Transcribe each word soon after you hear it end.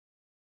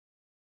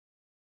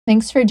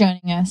Thanks for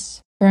joining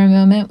us for a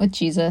moment with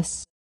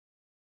Jesus,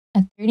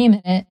 a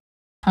 30-minute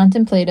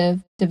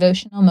contemplative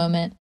devotional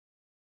moment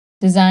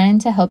designed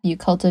to help you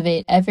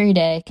cultivate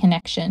everyday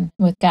connection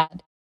with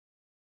God.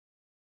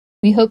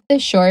 We hope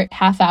this short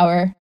half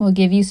hour will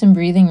give you some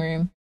breathing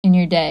room in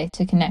your day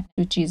to connect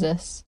with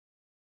Jesus.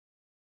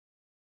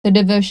 The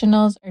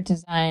devotionals are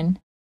designed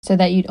so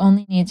that you'd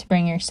only need to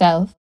bring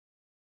yourself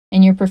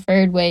and your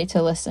preferred way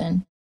to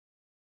listen.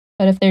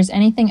 But if there's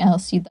anything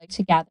else you'd like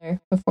to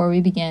gather before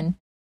we begin,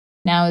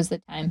 now is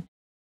the time.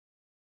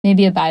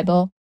 Maybe a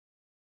Bible,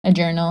 a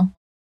journal,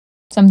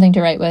 something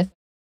to write with,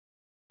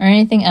 or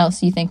anything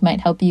else you think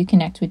might help you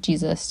connect with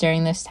Jesus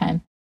during this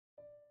time.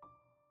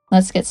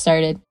 Let's get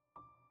started.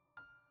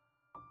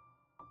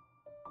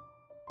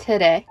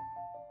 Today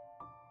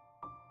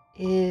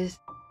is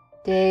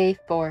day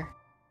 4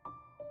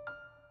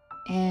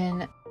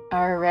 in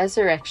our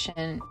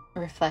Resurrection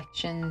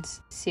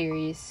Reflections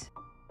series.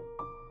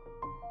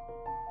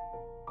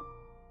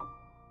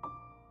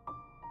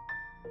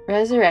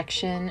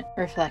 Resurrection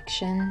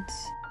Reflections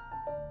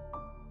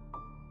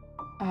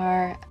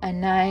are a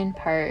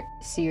 9-part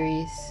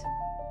series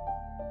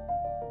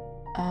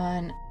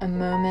on a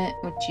moment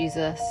with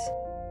Jesus.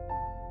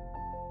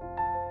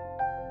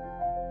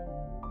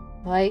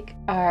 Like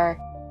our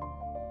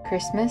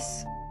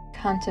Christmas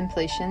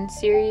contemplation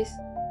series,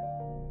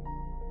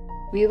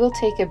 we will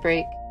take a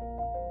break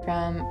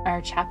from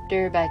our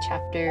chapter by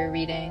chapter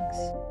readings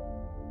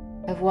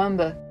of one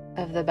book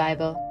of the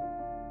Bible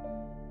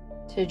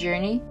to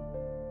journey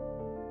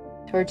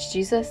towards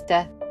Jesus'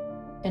 death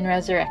and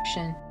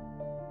resurrection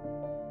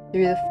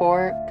through the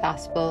 4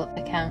 gospel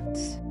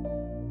accounts.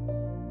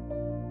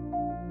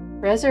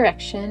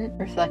 Resurrection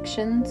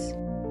reflections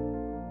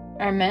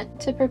are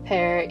meant to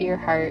prepare your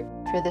heart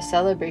for the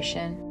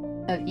celebration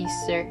of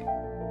Easter.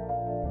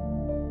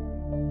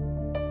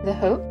 The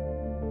hope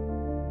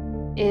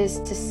is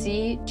to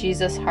see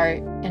Jesus' heart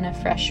in a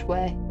fresh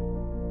way,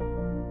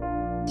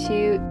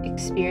 to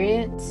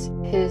experience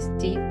his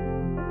deep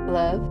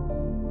love,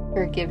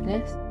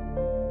 forgiveness,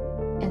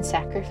 and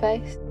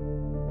sacrifice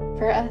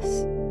for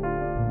us,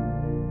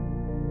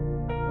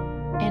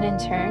 and in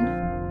turn,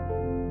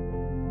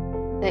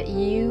 that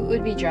you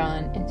would be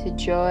drawn into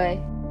joy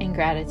and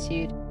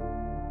gratitude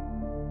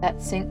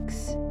that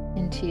sinks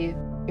into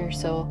your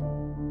soul.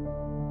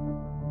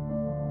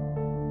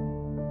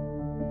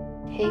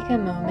 Take a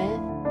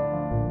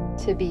moment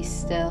to be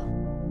still.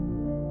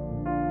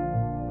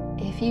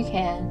 If you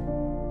can,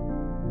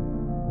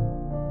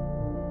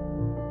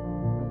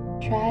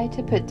 try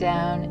to put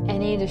down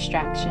any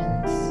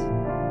distractions.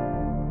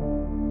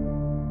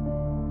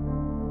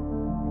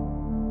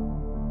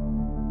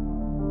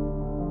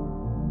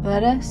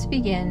 Let us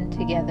begin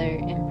together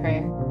in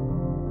prayer.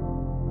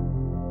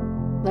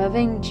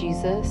 Loving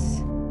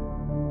Jesus,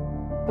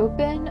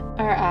 open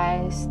our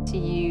eyes to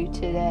you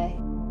today.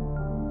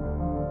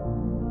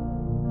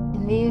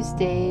 In these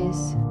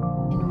days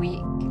and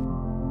week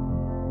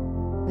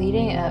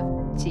leading up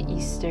to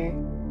Easter,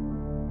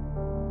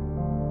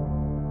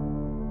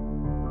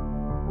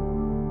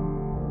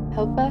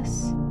 help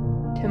us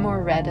to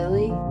more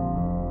readily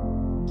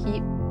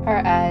keep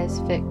our eyes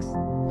fixed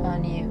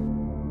on you.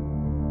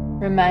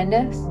 Remind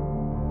us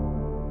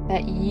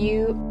that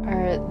you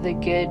are the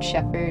Good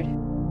Shepherd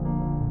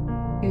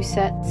who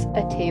sets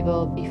a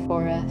table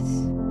before us.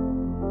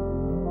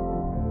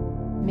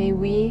 May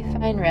we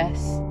find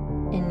rest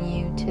in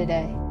you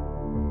today.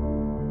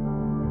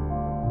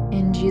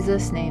 In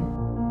Jesus' name,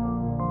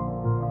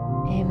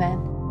 amen.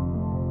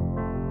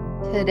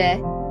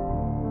 Today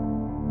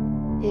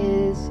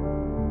is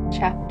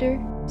chapter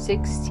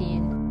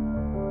 16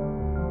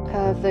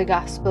 of the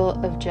Gospel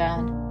of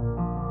John,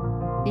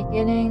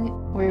 beginning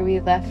where we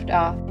left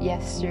off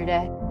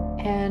yesterday,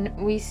 and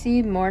we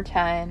see more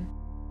time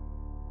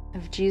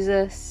of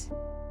Jesus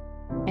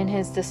and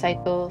his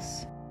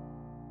disciples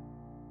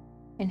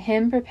and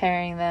him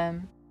preparing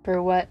them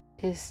for what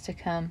is to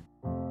come,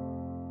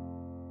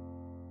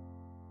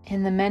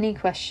 and the many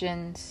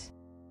questions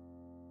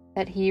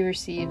that he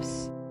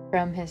receives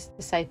from his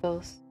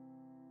disciples.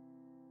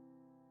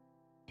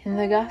 In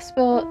the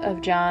Gospel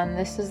of John,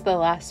 this is the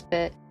last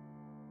bit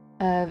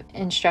of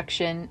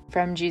instruction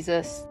from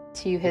Jesus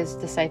to his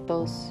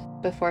disciples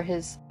before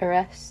his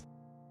arrest,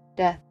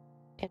 death,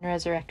 and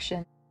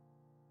resurrection.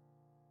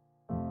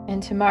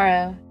 And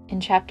tomorrow, in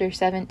chapter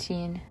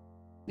 17,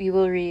 we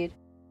will read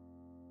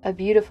a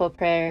beautiful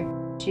prayer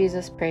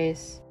Jesus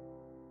prays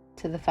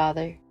to the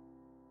Father.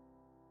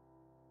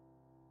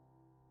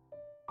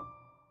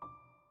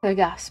 The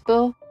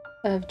Gospel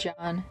of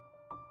John,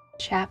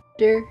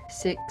 chapter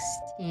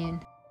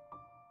 16.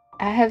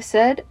 I have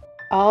said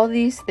all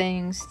these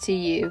things to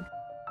you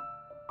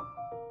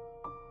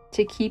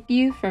to keep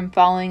you from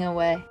falling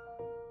away.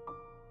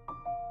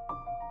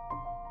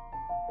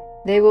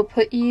 They will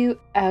put you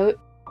out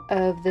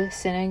of the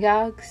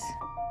synagogues.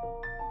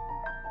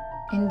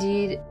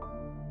 Indeed,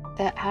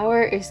 the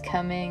hour is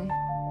coming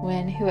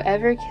when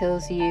whoever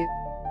kills you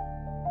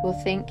will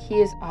think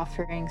he is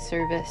offering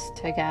service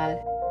to God.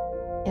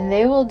 And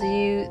they will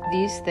do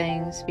these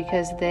things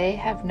because they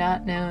have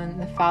not known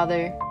the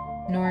Father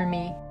nor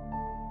me.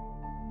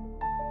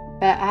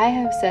 But I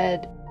have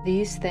said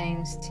these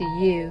things to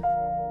you,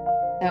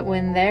 that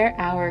when their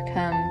hour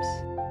comes,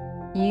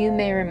 you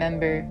may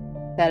remember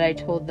that I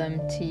told them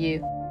to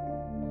you.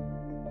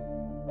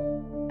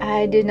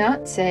 I did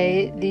not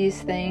say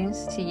these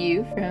things to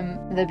you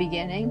from the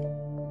beginning,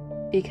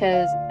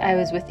 because I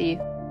was with you.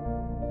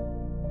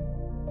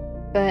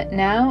 But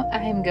now I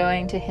am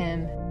going to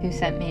him who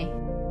sent me.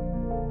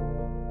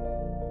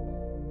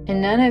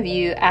 And none of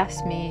you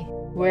asked me,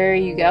 "Where are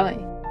you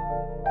going?"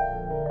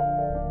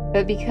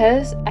 But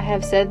because I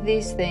have said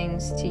these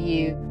things to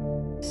you,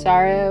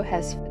 sorrow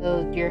has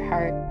filled your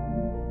heart.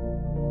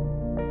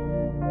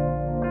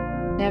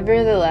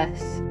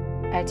 Nevertheless,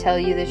 I tell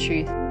you the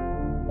truth.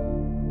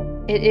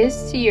 It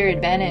is to your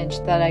advantage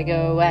that I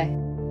go away.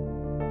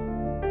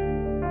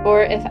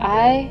 For if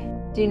I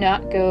do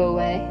not go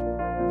away,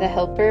 the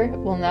Helper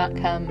will not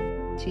come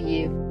to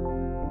you.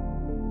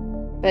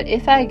 But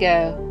if I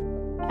go,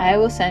 I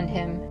will send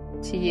him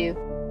to you.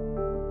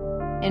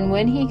 And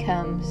when he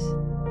comes,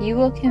 he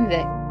will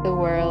convict the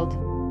world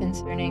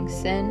concerning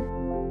sin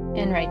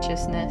and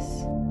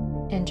righteousness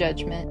and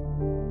judgment.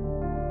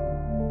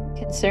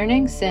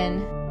 Concerning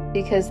sin,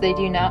 because they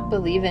do not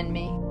believe in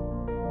me.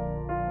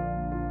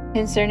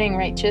 Concerning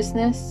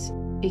righteousness,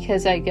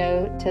 because I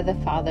go to the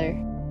Father,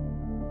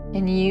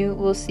 and you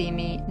will see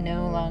me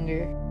no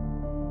longer.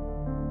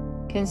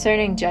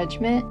 Concerning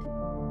judgment,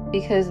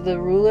 because the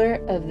ruler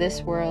of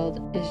this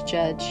world is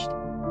judged.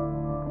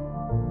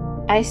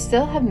 I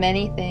still have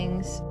many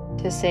things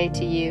to say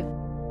to you,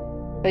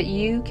 but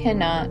you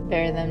cannot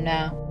bear them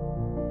now.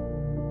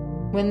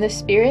 When the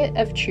Spirit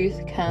of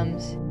truth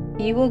comes,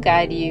 he will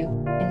guide you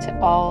into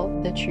all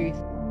the truth.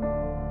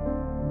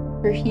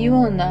 For he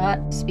will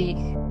not speak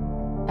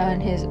on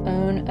his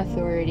own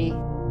authority,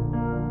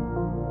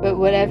 but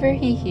whatever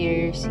he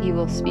hears he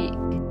will speak.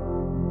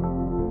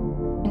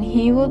 And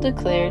he will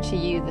declare to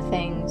you the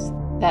things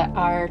that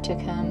are to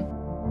come.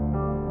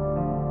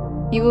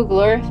 He will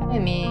glorify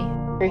me,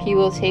 for he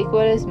will take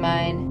what is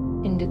mine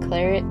and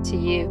declare it to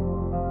you.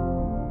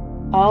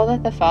 All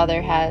that the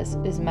Father has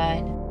is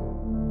mine.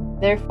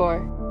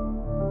 Therefore,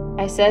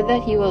 I said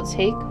that he will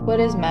take what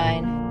is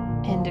mine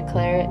and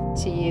declare it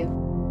to you.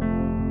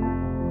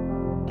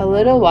 A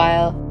little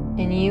while,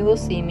 and you will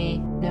see me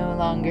no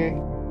longer.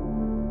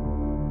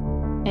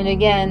 And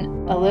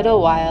again, a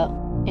little while,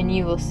 and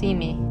you will see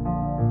me.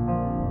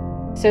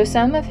 So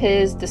some of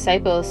his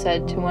disciples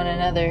said to one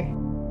another,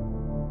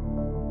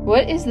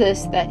 "What is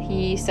this that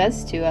he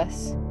says to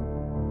us?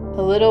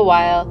 A little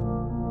while,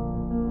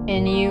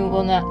 and you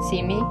will not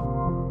see me,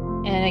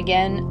 and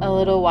again a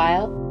little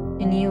while,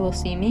 and you will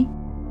see me?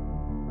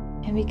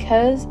 And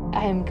because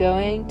I am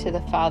going to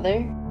the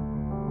Father?"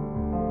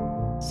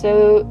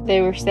 So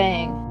they were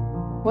saying,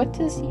 "What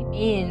does he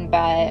mean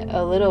by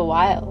a little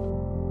while?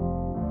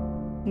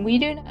 We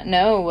do not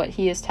know what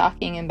he is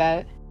talking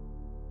about."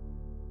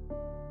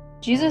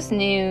 Jesus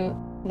knew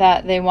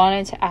that they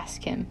wanted to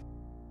ask him,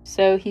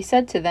 so he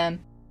said to them,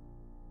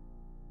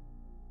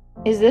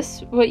 "Is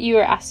this what you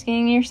are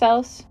asking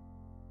yourselves?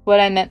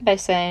 What I meant by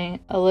saying,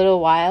 'A little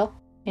while,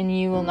 and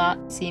you will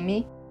not see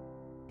me,'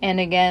 and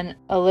again,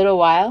 'A little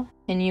while,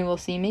 and you will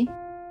see me'?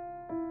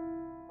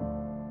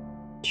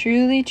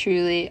 Truly,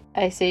 truly,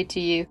 I say to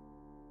you,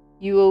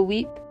 you will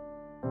weep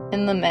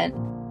and lament,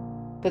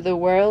 but the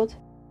world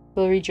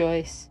will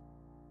rejoice.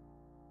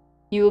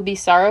 You will be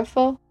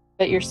sorrowful,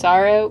 but your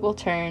sorrow will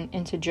turn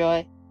into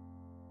joy.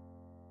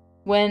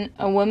 When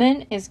a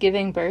woman is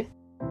giving birth,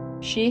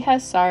 she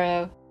has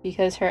sorrow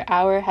because her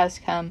hour has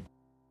come.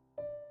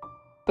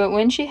 But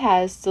when she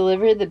has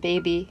delivered the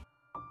baby,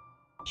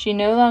 she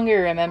no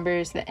longer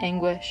remembers the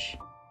anguish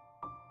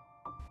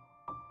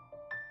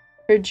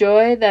for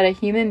joy that a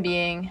human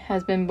being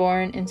has been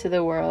born into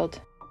the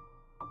world.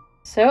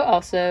 So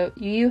also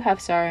you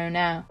have sorrow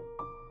now,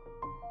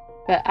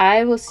 but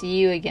I will see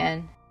you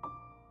again,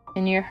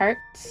 and your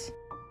hearts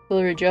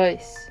will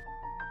rejoice,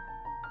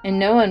 and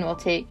no one will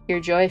take your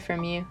joy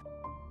from you.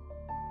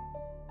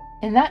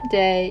 In that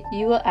day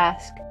you will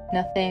ask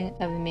nothing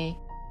of me.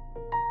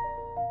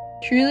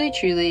 Truly,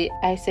 truly,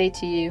 I say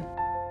to you,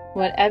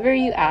 whatever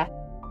you ask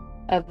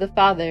of the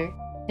Father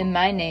in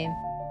my name,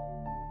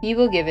 he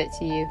will give it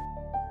to you.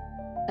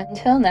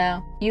 Until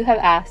now, you have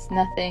asked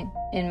nothing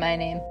in my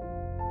name.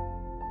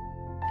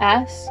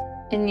 Ask,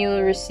 and you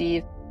will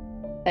receive,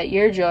 that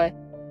your joy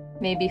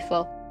may be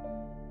full.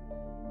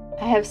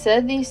 I have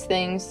said these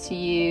things to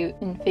you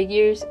in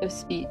figures of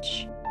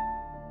speech.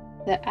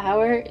 The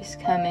hour is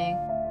coming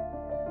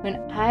when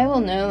I will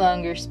no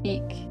longer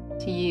speak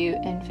to you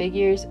in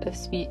figures of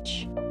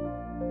speech,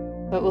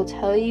 but will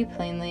tell you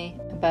plainly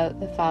about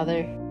the Father.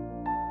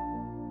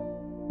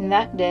 In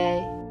that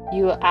day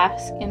you will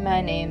ask in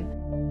my name,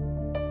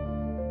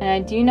 and I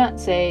do not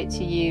say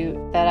to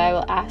you that I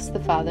will ask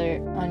the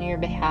Father on your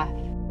behalf,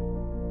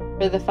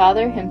 for the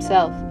Father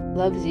himself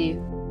loves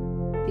you,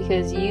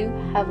 because you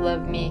have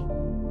loved me,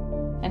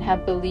 and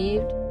have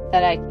believed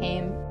that I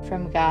came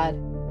from God.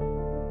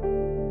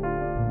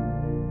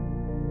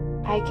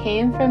 I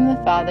came from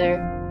the Father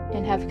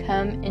and have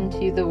come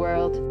into the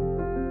world.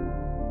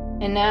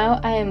 And now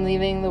I am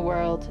leaving the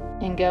world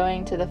and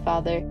going to the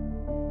Father."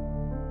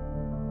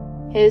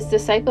 His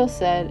disciples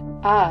said,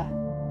 "Ah,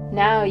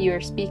 now you are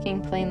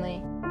speaking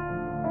plainly,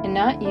 and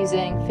not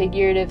using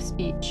figurative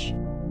speech.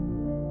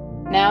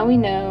 Now we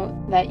know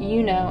that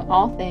you know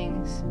all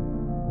things,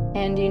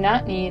 and do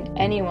not need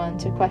anyone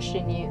to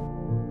question you.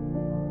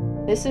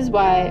 This is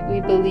why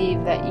we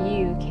believe that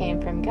you came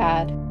from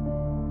God."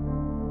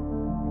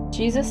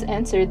 Jesus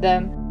answered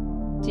them,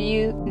 "Do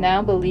you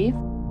now believe?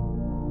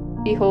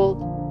 Behold,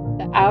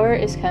 the hour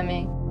is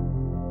coming.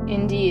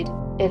 Indeed,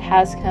 it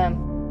has come,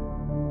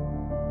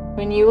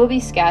 when you will be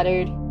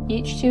scattered,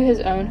 each to his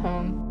own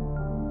home,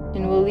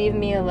 and will leave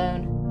me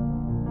alone.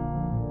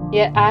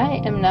 Yet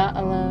I am not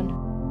alone,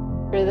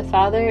 for the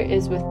Father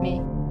is with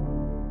me.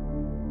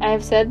 I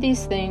have said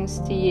these things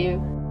to you,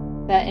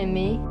 that in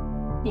me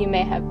you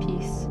may have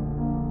peace.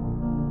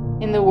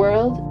 In the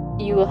world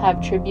you will have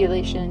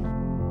tribulation,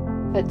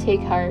 but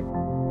take heart,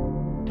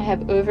 I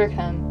have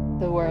overcome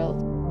the world."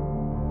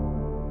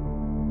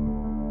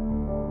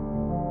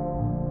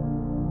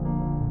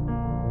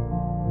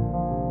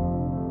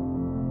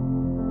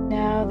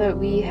 Now that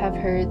we have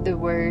heard the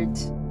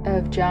words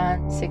of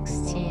John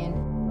 16,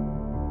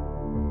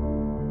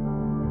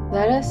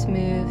 let us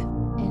move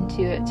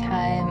into a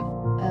time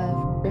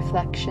of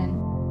reflection.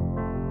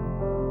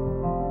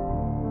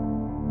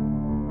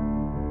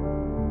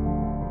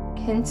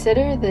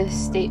 Consider this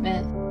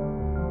statement.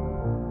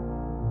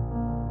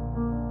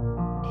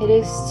 It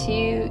is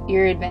to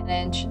your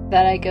advantage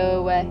that I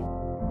go away.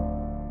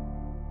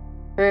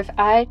 For if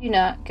I do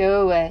not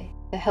go away,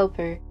 the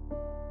Helper,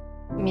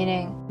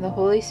 meaning the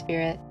Holy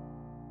Spirit,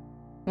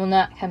 will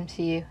not come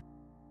to you.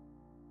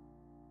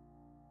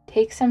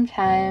 Take some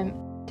time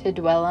to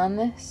dwell on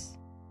this.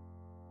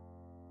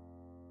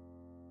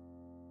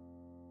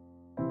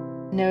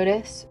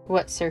 Notice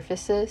what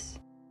surfaces.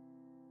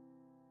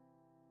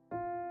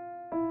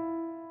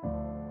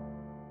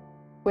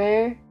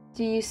 Where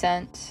do you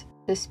sense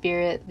the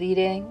Spirit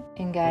leading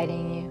and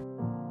guiding you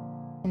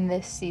in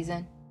this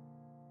season?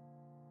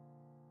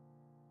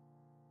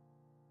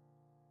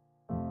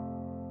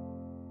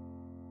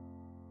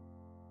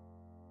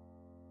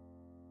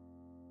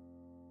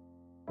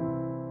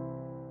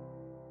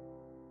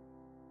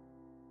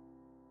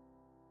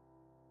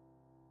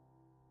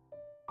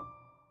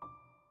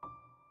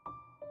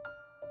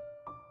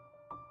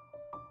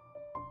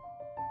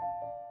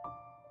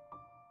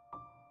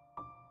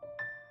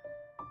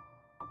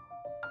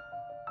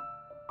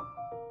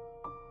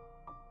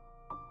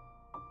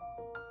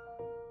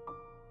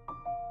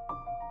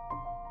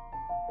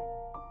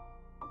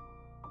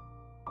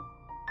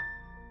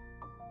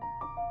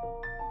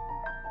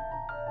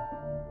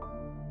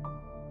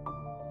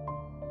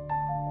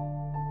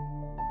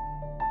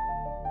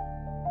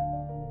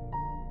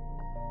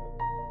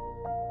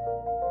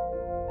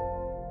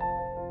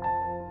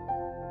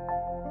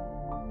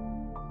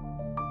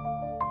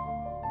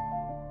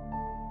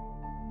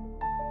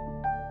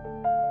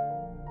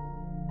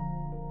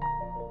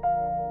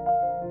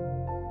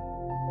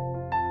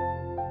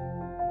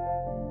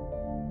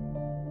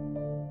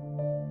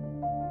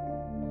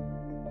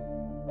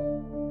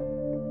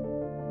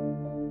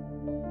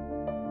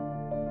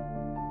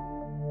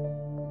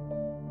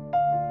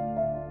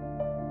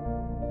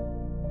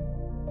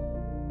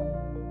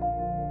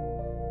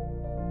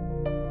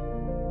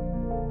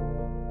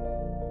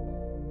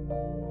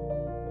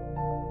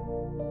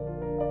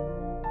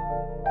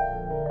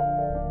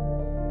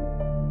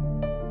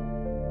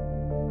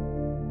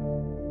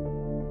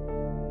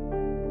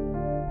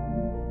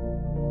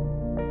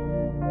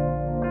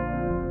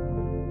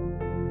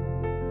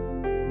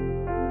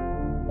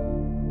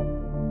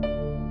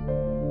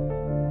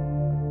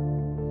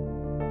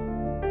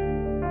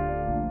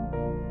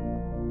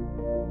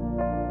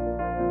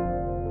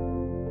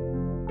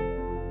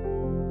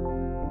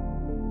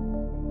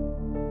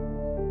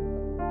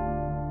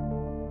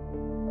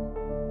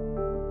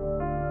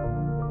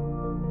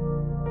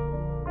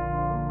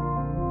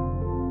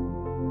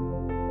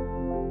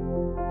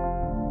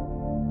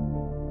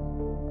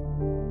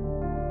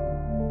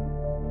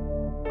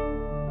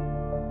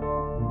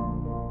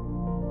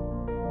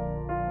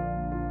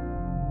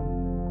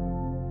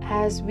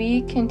 As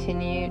we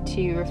continue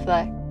to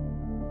reflect,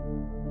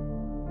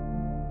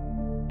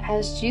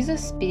 as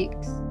Jesus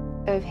speaks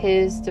of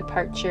his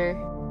departure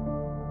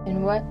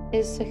and what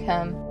is to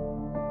come,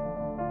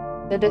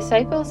 the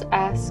disciples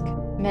ask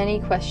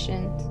many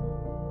questions.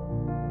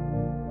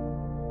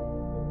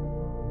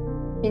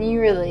 Can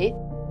you relate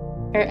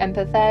or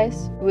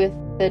empathize with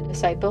the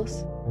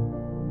disciples?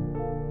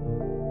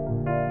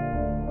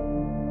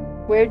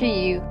 Where do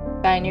you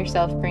find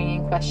yourself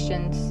bringing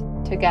questions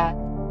to God?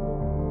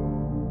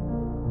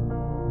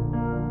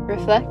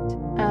 Reflect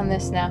on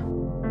this now.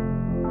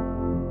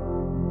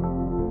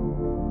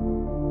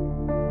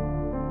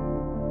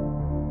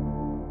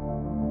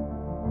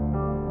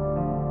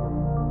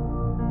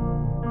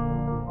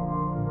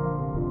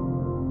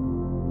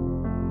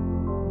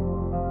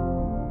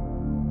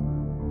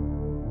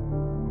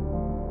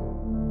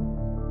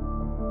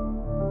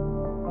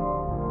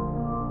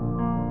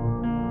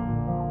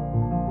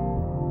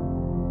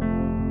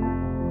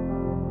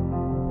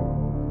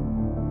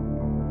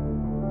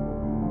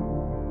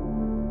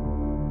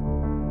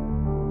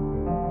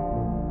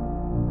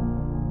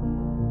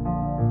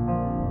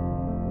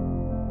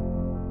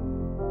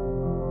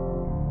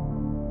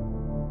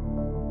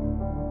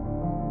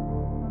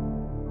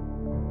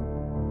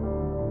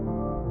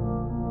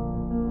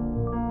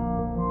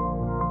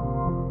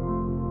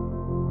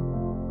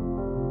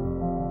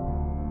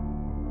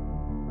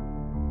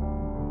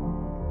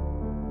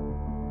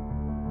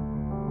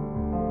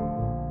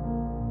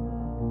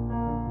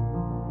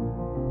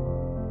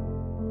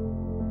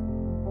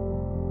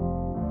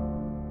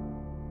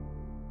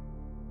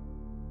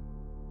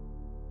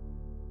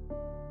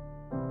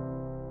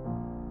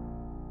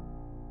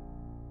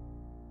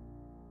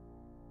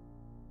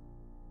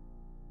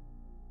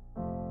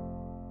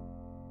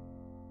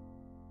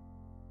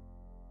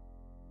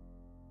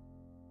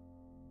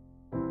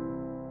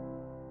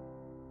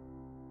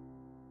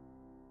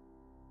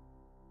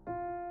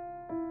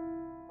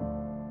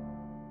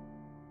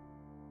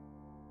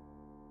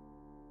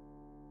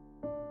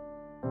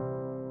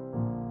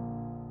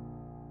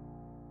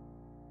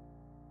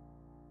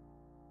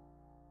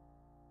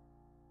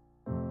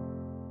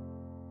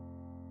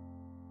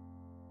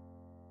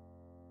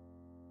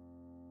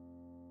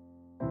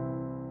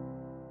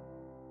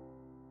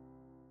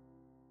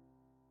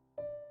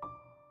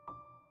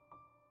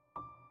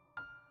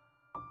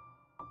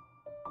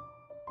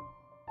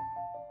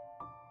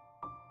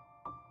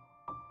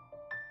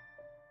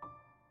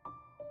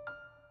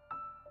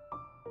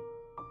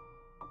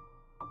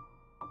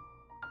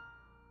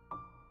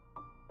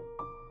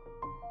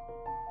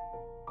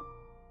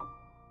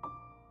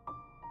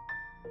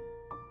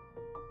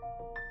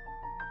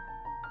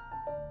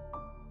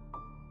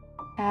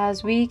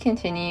 As we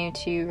continue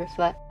to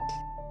reflect,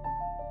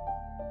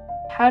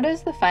 how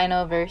does the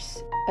final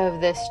verse of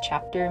this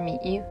chapter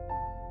meet you?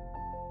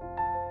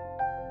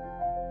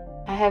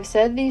 I have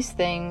said these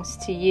things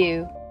to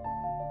you,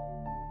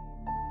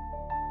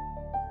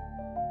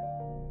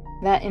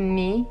 that in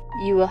me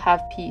you will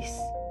have peace.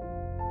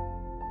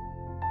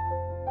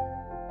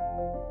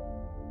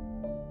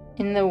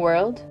 In the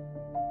world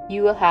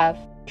you will have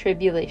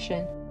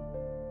tribulation,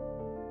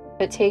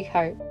 but take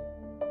heart,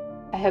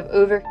 I have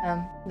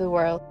overcome the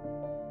world.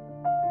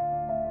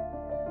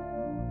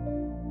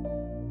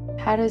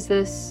 How does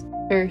this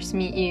verse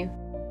meet you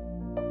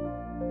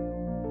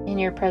in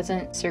your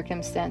present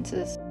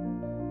circumstances?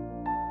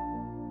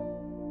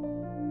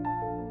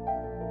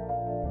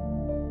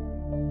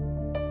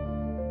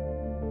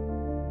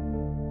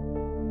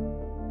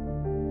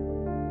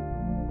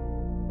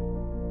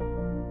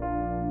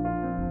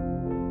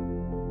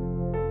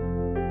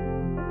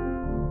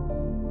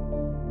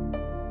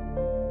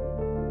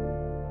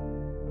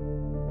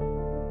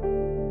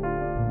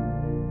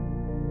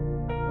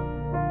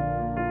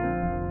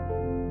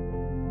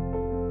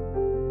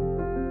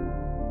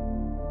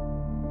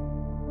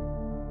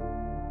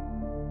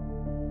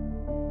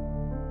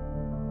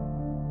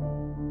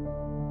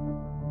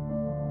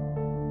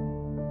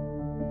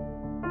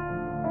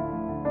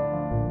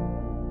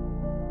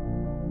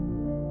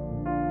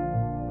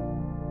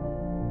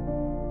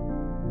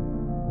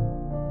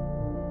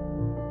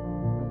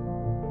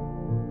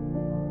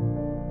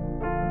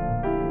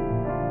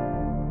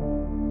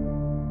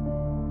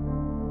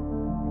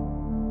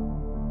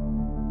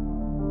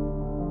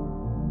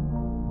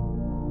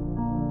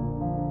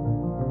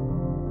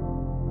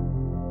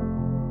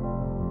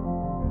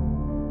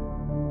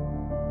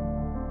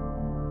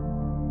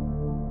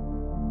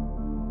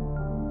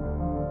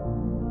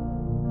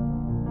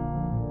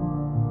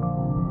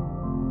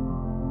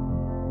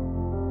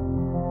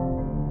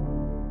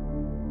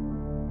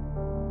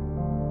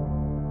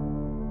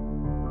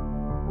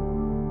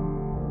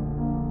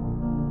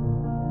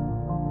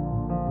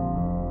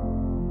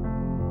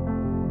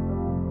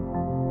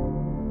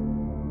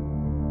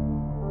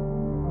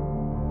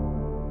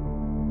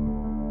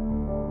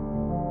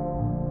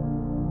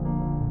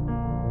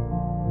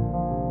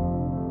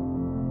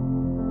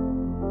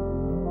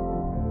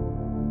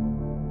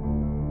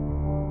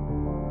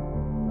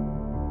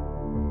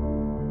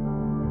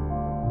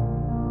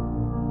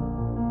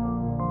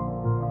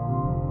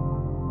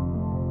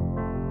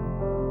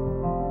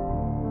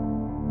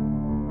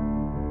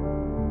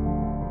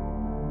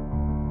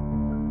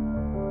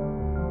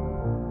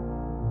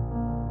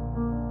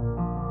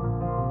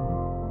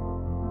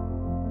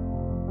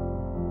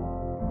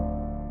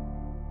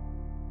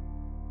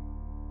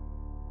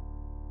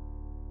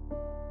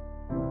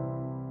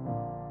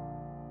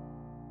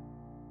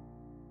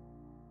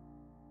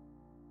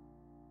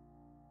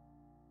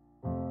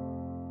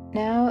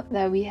 Now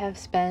that we have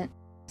spent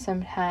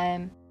some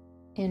time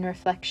in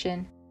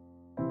reflection,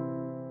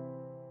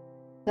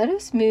 let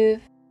us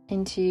move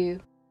into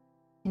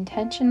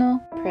intentional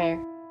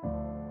prayer.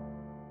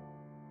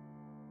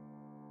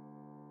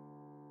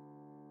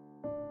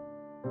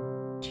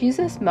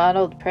 Jesus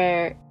modeled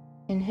prayer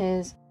in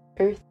his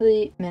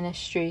earthly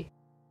ministry,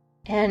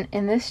 and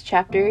in this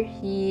chapter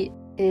he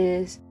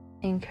is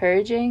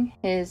encouraging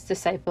his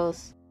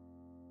disciples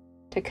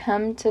to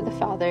come to the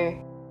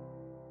Father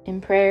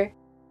in prayer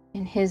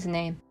in his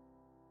name.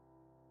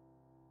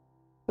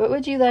 What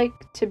would you like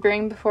to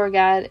bring before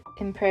God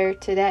in prayer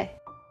today?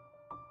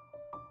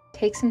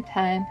 Take some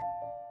time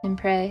and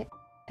pray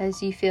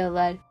as you feel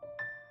led.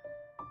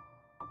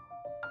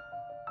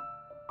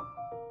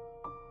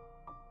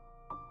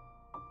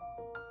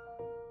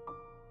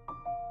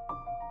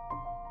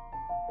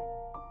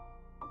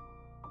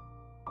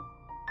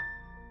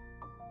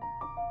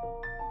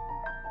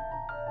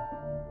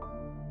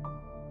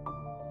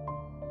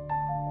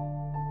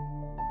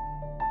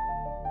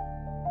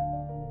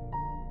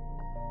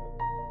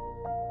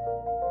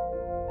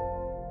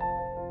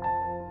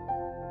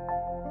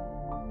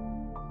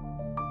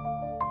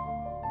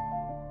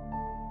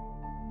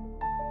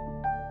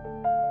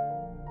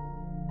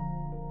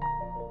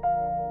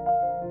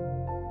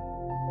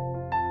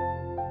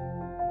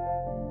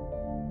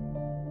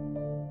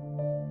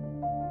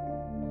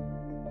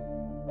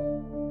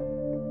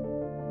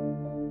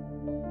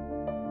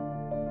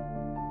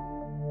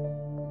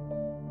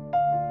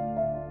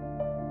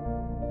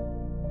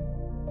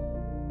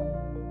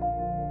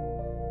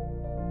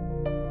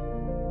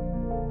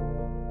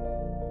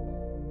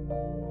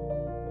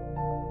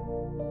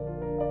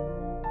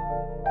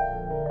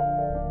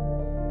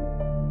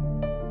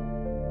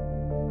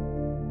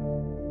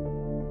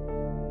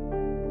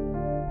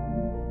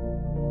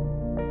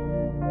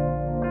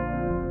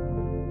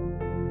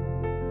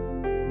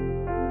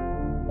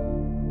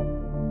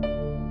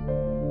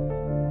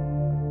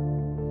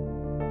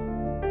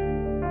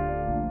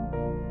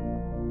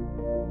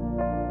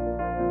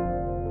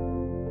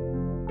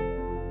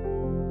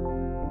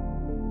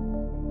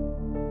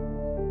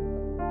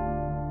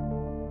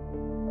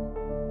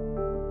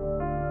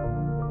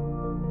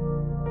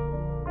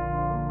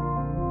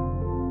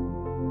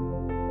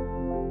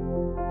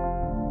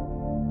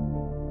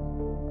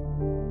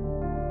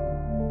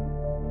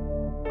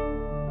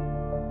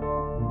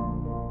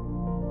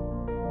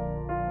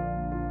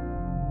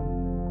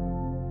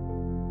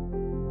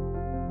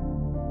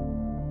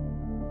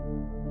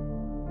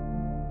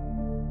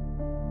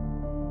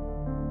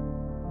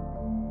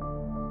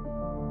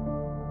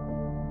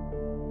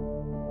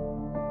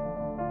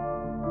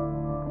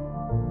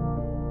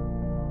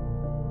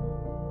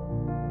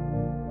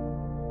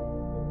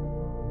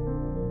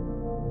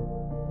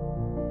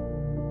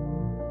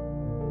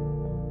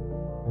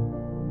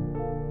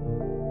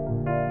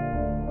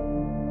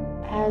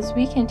 As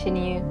we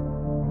continue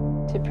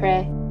to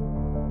pray,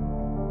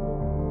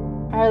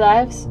 our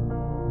lives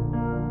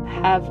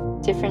have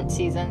different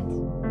seasons.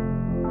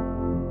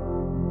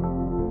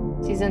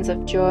 Seasons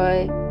of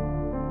joy,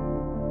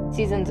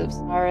 seasons of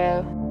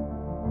sorrow,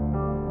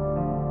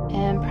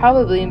 and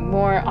probably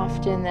more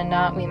often than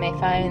not, we may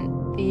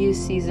find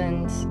these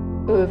seasons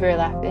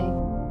overlapping.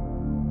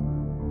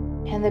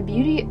 And the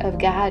beauty of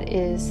God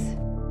is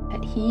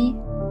that He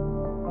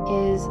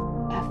is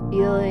a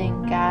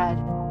feeling God,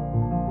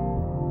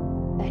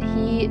 that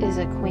He is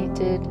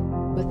acquainted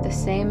with the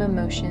same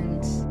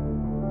emotions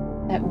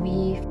that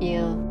we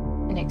feel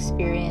and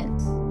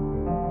experience.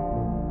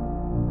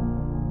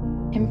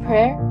 In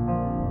prayer,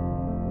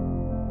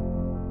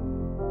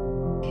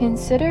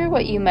 consider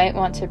what you might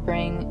want to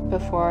bring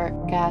before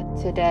God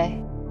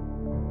today.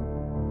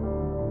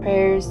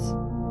 Prayers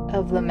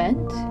of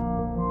lament,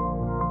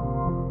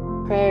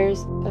 prayers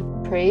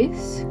of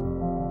praise,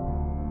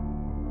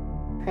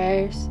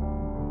 prayers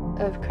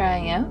of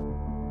crying out,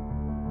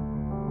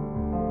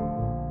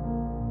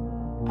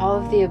 all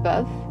of the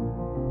above.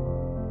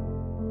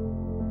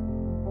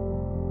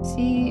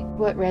 See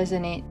what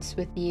resonates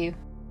with you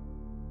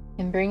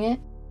and bring it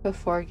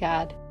before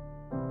God.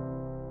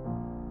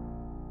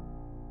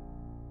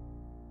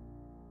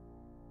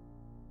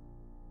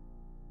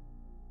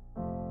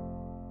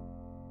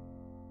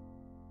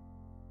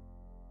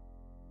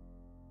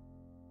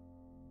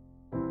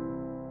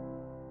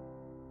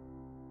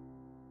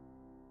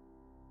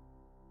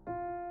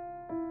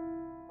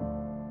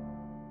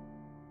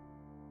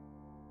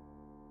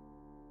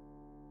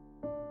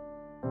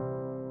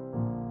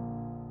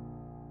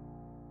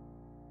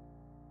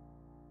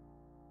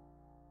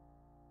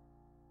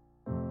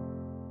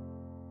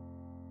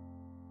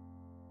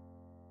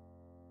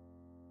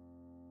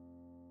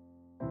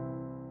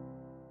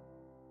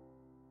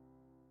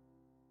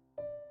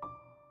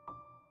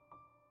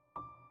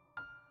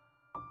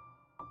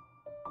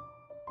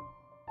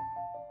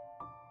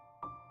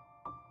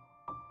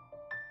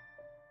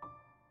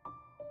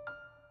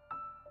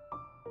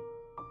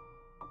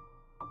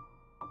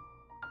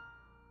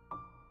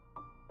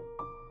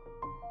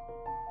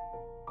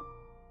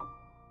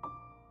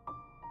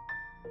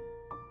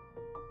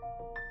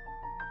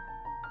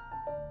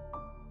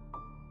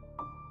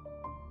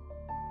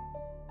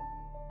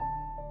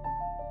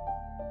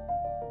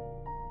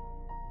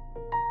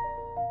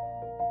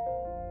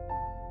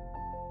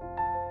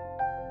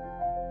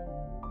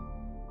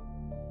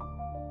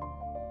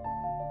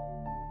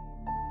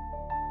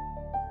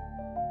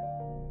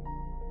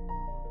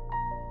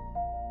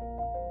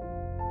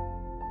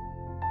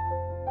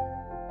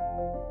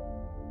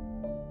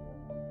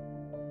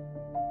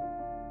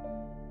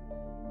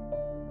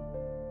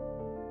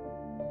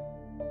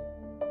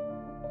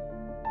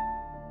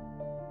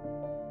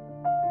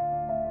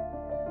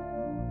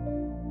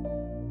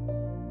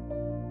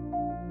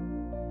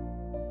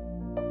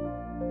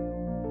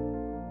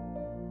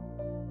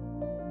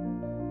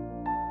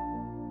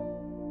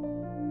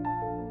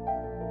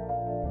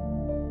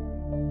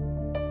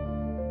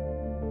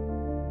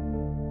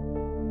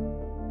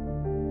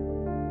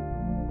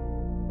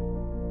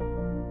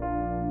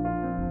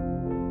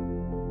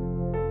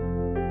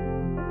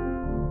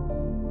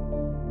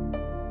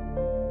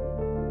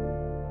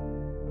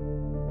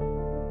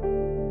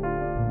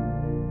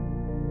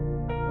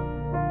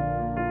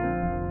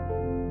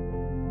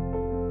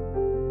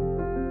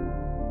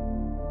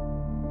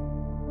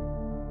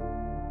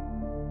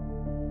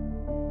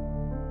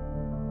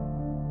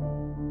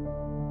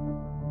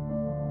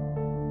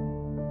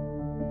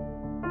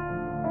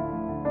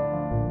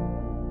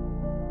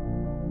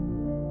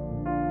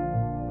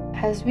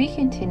 As we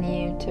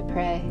continue to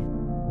pray,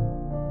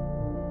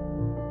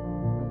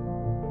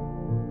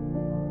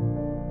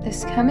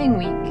 this coming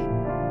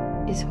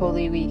week is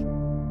Holy Week,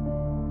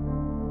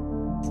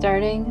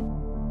 starting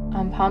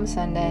on Palm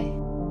Sunday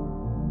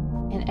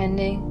and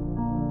ending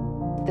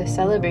with the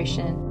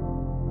celebration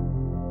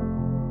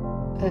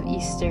of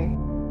Easter,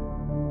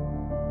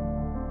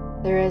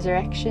 the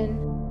resurrection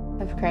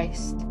of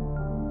Christ.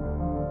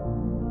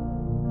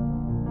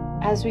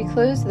 As we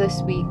close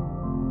this week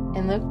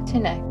and look to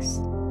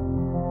next,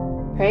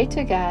 pray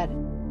to God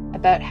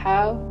about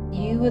how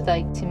you would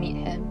like to meet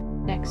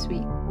Him next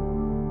week.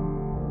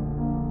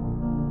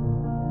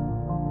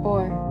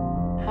 Or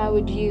how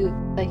would you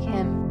like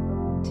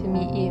Him to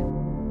meet you?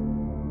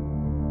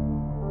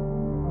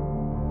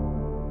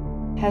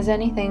 Has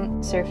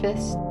anything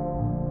surfaced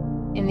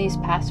in these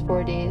past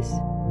 4 days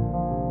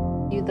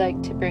you'd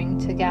like to bring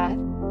to God?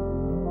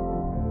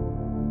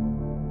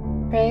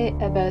 Pray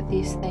about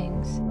these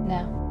things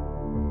now.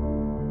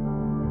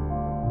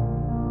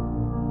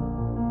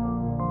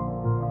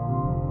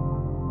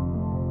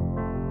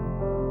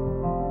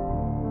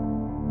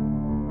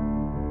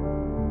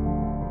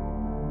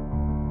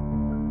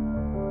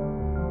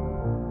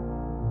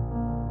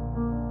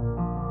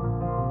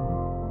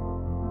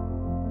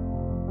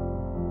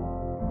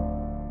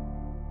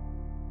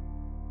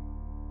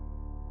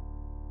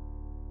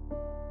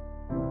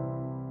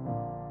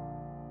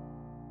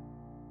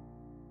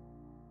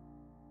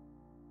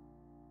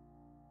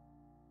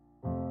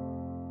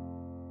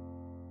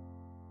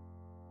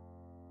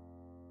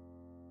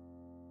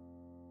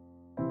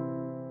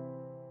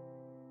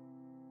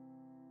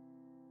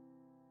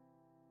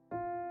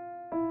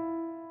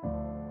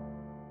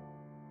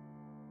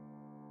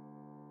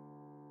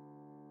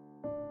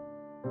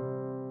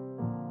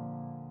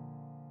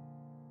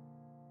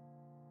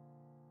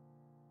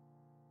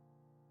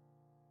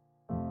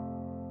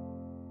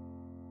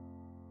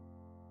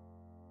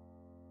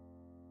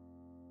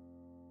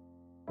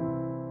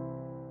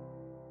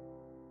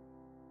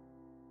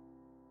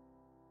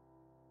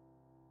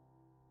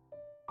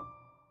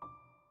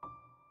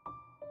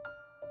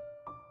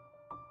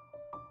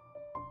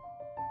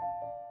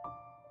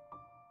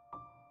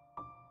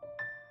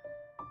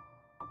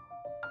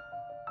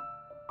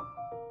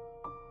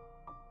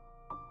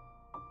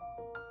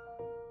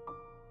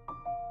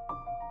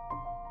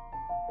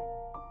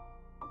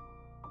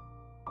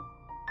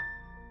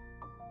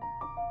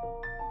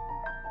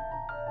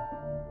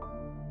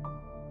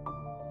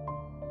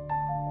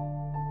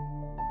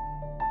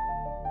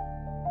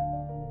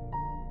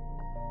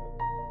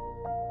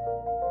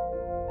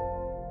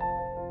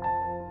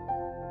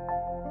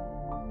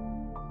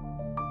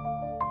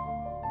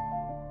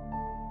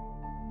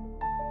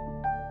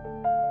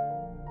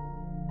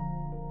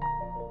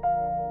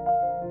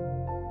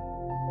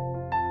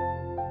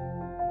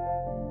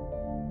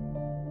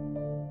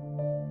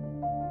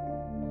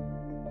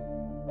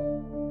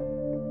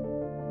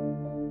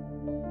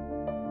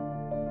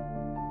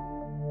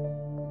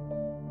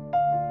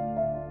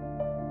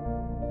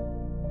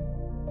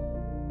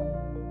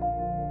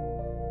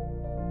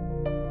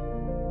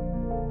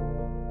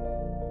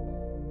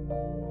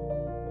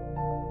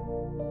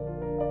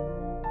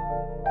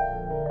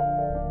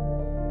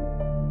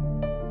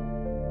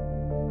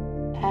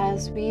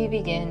 as we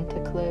begin to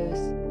close,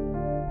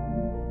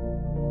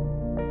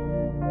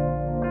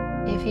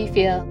 if you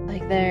feel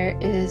like there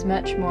is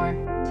much more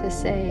to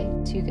say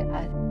to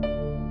God,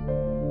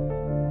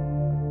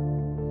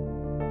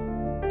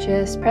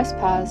 just press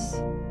pause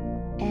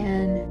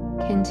and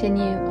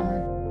continue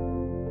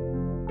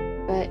on.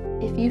 But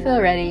if you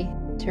feel ready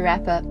to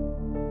wrap up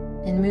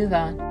and move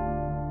on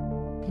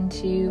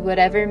into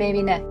whatever may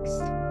be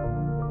next,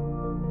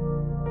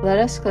 let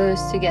us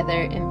close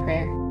together in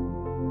prayer.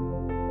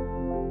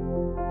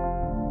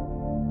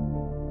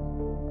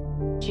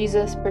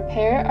 Jesus,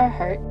 prepare our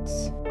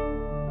hearts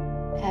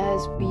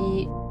as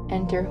we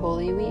enter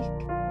Holy Week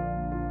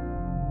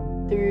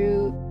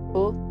through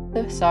both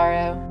the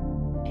sorrow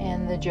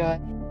and the joy.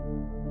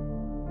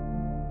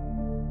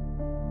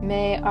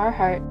 May our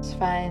hearts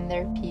find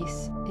their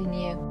peace in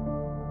you.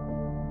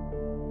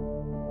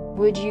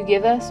 Would you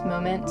give us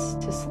moments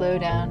to slow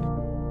down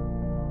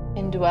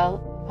and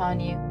dwell upon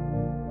you?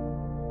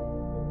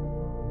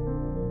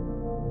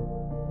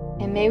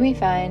 And may we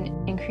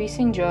find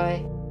increasing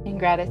joy and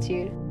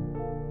gratitude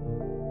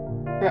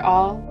for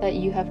all that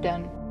you have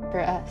done for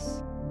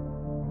us.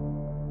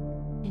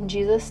 In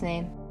Jesus'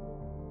 name,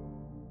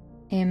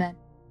 amen.